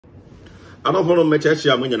I don't follow my church.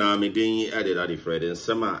 I'm going to be added at the Fred and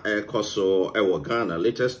Summer Ecoso Ewa Ghana.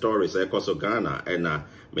 Latest stories Ecoso Ghana and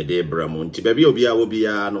Mede Bramonti. Baby Obia will be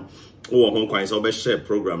no. Oh, Hong Kong is over share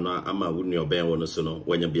program na ama wouldn't your ben one so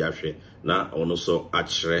when you be a na ono so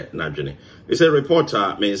achre najene. It's a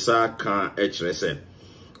reporter Mensa can HRS.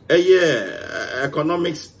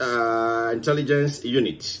 Economics Intelligence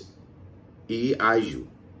Unit EIU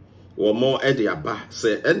or more Ediaba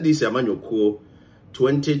say NDC Amanyoko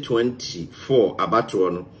 2024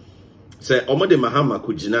 abatono say omode Mahama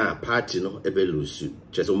kujina party no ebelusu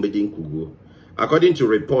cheso mbedi nkugu. According to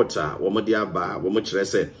reporter omode aba womochire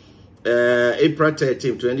say April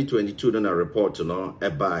 13, 2022 na report no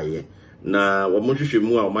ebaye na womohwehwe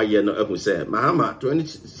mu a omaye no ehu say Mahama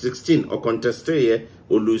 2016 o conteste ye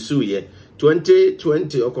olusu ye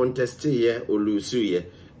 2020 o conteste ye olusu ye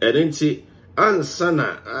enti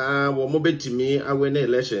ansana womobetimi awene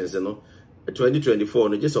elections no 2024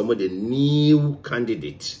 no just almost the new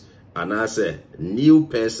candidate and I say new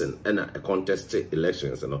person and a contest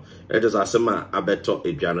elections, you know. It is asema abeto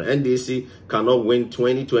Adriano. NDC cannot win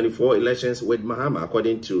 2024 elections with Mahama,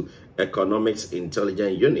 according to Economics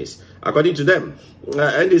Intelligence Units. According to them,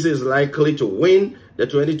 NDC is likely to win the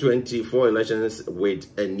 2024 elections with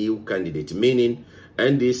a new candidate, meaning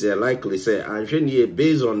NDC likely say, and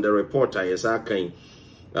based on the report I is asking.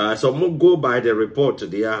 So we'll go by the report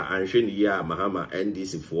there and Mahama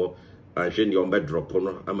NDC for and Sheni drop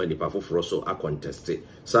on a many powerful froso a contested.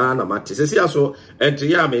 Sana Mati says so and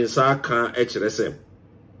ya means can HRSM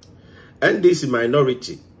NDC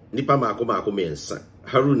minority Nipa Makoma mensa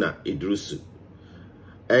Haruna Idrusu.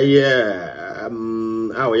 Our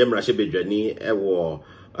Yamrashebejani Ewo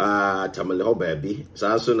Tamaleho baby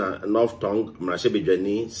Sasuna North Tongue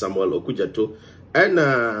Mrashebejani Samuel Okujato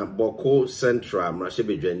and Boko Central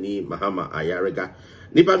Mrashebejani Mahama Ayarega.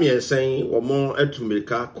 Nipa mi saying omo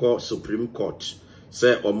etumilika ko Supreme Court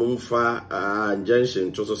say omunfa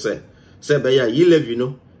injunction to so say be ya yilevi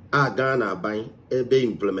no a Ghana ban ebe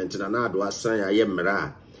implement na na do asan aye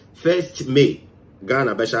mra 1st May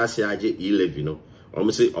Ghana be sha ase age yilevi no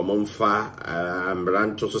omo say omunfa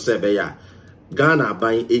mran to so say be ya Ghana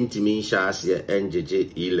ban entimi sha ase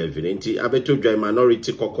enjeje yilevi enti abeto dwan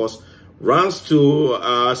minority caucus runs to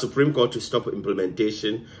Supreme Court to stop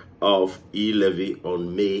implementation of e-levy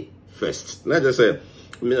on May 1st. Now just say,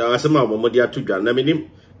 asema momodia tudwa na minim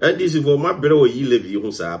NDC for my bro e-levy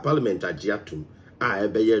hu sa parliament agiatum a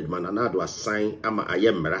ebeye aduma na na do assign ama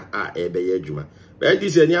ayemra a ebeye aduma.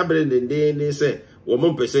 NDC ani abere ndende say wo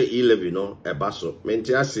mo pese e-levy no eba so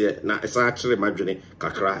menti ase na esa akere madwene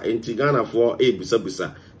kakra enti Ghana for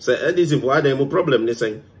ebusabusa say NDC for adam problem ni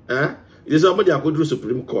say it is somebody akodru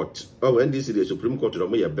Supreme Court. Oh, NDC the Supreme Court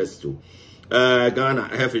no your best too. Ghana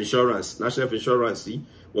health insurance, national health insurance,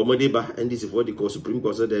 Womodiba, and this is what they call Supreme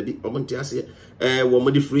Court. So they be Omontiasia,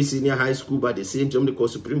 Womodi free senior high school, but the same time they call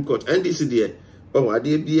Supreme Court. And this is the I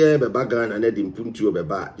did be a bagan and Edim Puntu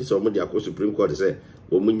Baba. This Omodi call Supreme Court say,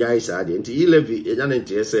 Womunya is added into e-levy, and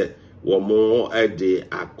then say, Womo a day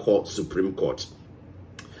are called Supreme Court.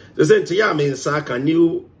 The same Tiamin Saka,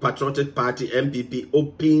 new Patriotic Party MPP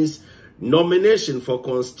opens nomination for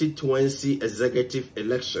constituency executive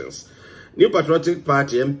elections. New Patriotic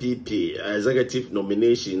Party MPP executive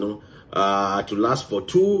nomination to last for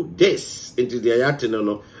 2 days into the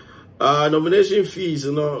Ayatino. Nomination fees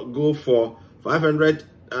go for 500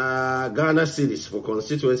 Ghana cedis for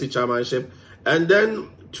constituency chairmanship and then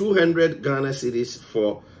 200 Ghana cedis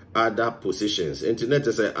for other positions. Internet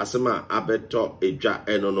is asema abeto eja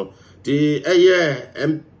enono. The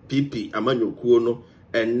MPP amanyo kuono.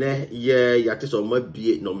 And yeah, yatis or might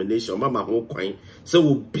be nomination, Mama Hong Kong. So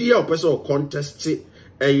will be a person contest a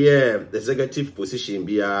executive position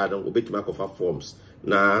be a don't be to make of forms.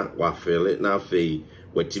 Na wa fail it na fee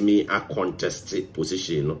what me a contested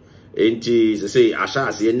position. Ain't say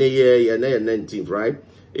Ashas ye na 19th, right?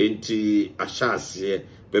 Ain't Ashas ye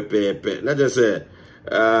pepe. Let us say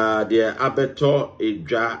the abeto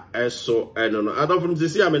eja eso and I don't from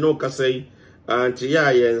this year I mean no say and ya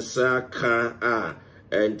yensa ka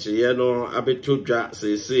and you know, abetudra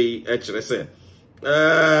say HRS.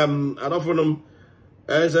 I don't know.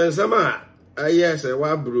 As sama, yes, a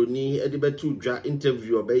wabruni, edibetudra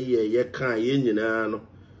interview obey ye can yin no.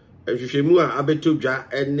 If you mua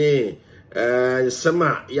abetudra any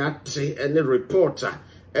sama yati any reporter,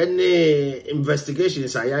 any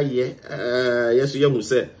investigations I ye, yes, you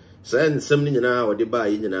say, send something now or the buy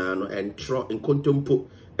in and tro in contumpo,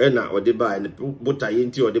 or the buy and put I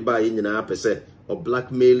into or the buy in per se. Or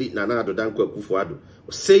blackmail Nana do Danko Kufuado.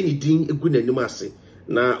 Say ni din a good animasi.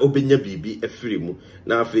 na obenya bibi afiri mu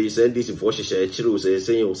na afi se NDC for hyehyɛ akyiri se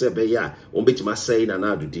sen wo se be ya wo betima sei na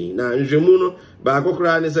Nana Addo din na nhwemu no ba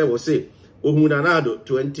akokora ne se wo se ohun Nana Addo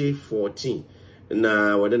 2014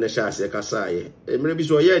 na wode na sha ase kasaye emre bi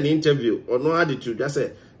so ye ni interview ono attitude da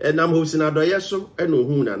se enam ho sinadoye so ena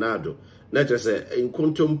ohun Nana Addo na che se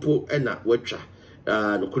nkontompo ena watwa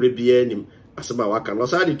no kore bia nim asaba waka no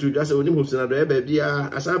sa attitude da se onim ho sinadoye ba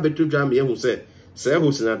bia asa betu dwa me hu se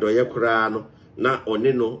ho sinadoye kora no na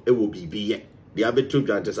one no ewo bibiye de abetu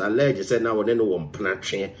dwa te se allege se na one no wo mpna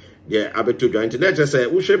twe de abetu dwa internet che se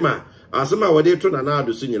wo hwema asama wode to Nana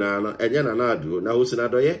Addo so nyina no enye Nana Addo na ho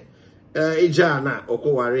sinadoye ija na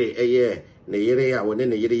okoware eye ne yere ya wone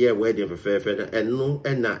ne yere ye wedding fefefe na enu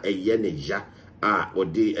na eye ne ja a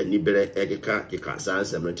odi anibere ekeka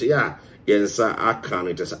sansem no ya yensa aka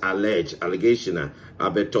no just allegation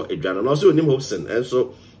abeto edwana no so onim Hobson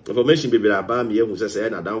enso information bibira aba me ehu se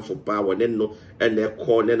na damfo pa wone no ene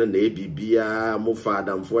ko ne na ebibia mo fa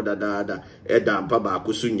damfo dada edampa ba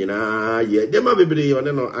akoso nyina ye dema bibire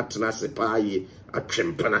wone no atena se pa ye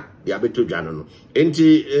atwempana de abeto dwana no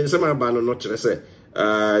enti nsema ba no kire se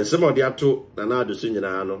some de ato Nana Addo so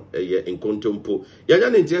nyina no ye nkontompo yanya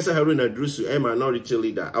ne ntiese Haruna Drusu minority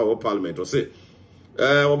leader our parliament o se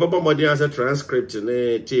obaba modern as a transcript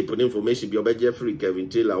ne tape ne information bi obeje free Kevin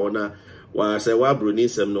Taylor ona wa se wa broni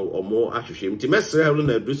sem no omo ahwehwem ti mesre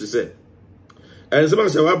Haruna Drusu se ensema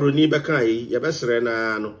se wa broni beka yi ye besre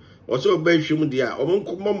na no o so ba hwem dia omo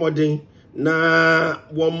nkomo modern na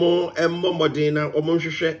womo emmo modern na omo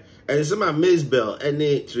hwehwe ensema Maisbell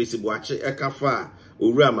ene Tracy Boache ekafa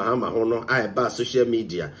Owura Mahama ho no ba social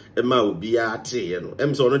media ema obi ate no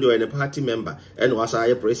emso no de one party member ene wasa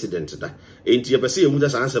ye president da enti yepese emu da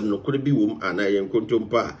sansem no kore bi wom ana ye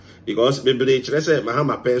nkontompa because bebele kire se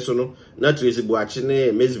Mahama penso no na Tracy Boache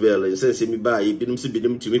ne Maisbell nsense mi ba ye binim se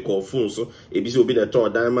binim timi call phone so ebi se obi na to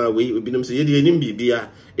dan ma we binim se ye de enim bibia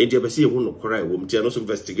enti yepese ehu no kora wom tie no so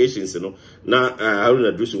investigations no na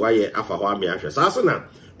Haruna Drusu wa ye afa ho ame ahwe saso na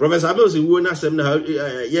Professor Abels wo na asem na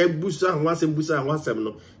ye busa ho asem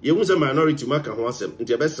no ye hu se minority maka ho asem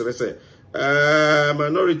nti ebesere se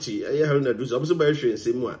minority ye Haruna Drusu obo so ba hwe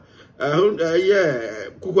nsem a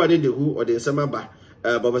ye kukwa ne de hu o de nsem aba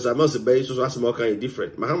Professor Abels be so asem o kan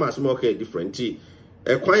different Mahama asem o kan different ti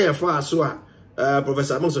kwan ye fa aso a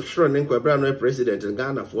Professor Abels hwere ne kwabra no president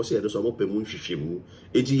Ghana for se ye so mo pemu hwehwemu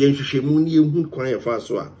eti ye hwehwemu ne ye hu kwan ye fa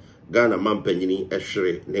aso a Ghana mampanyini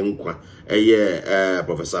ehwere ne nkwa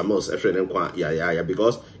Professor Amos ehwere ne nkwa ya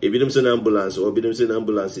because ebinim se na ambulance obinim se na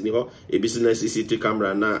ambulance ni ho ebisi na CCTV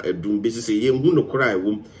camera na edum bisi se yemhu no kora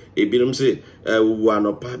ewum ebinim se wu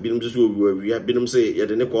anopa binim se wu awia binim se ye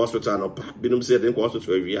de ne hospital anopa binim se ye de ne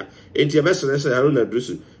hospital awia enti e besere se Haruna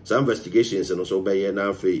Drusu some investigations no so be ye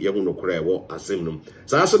na afi ye hu no kora ewo asem num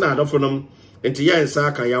sa so na adofo nom enti ye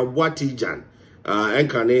nsa kan ya watijan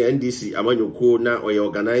enkane NDC amanyoko na oye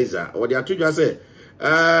organizer o de atudwa se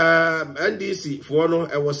NDC for no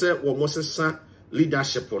e wo se wo mosesa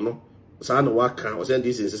leadership no sa no waka o se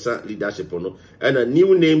NDC sesa leadership no and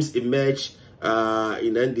new names emerge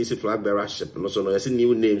in NDC flag bearership no so no yes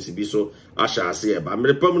new names bi so asha ase e ba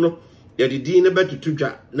mrepam no ye de din na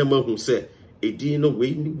betutudwa na mahu se edin no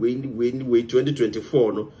we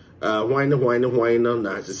 2024 no wine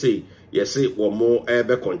na say yes wo mo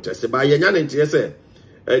ebe contest ba yenya ne ntie se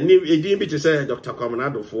ni edin bi te se Dr.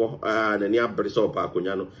 Kwamenado for na ni abreso pa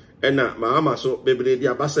akonya no na Mahama so bebre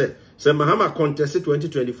dia ba se Mahama contest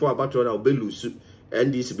 2024 about na obelusu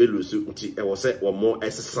NDC belusu nti e wo se wo mo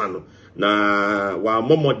esesa no na wa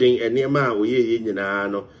momoden enema a oyeye nyina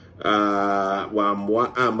no wa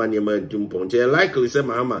moa amane ma ntumpo nti likely se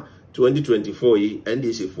Mahama 2024 yi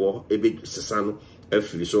NDC for ebe sesa no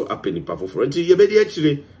afiri so apeni pa foforo nti ye be di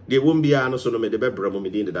akire de wombia no so no me de bebramo me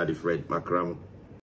din de daddy Fred Macram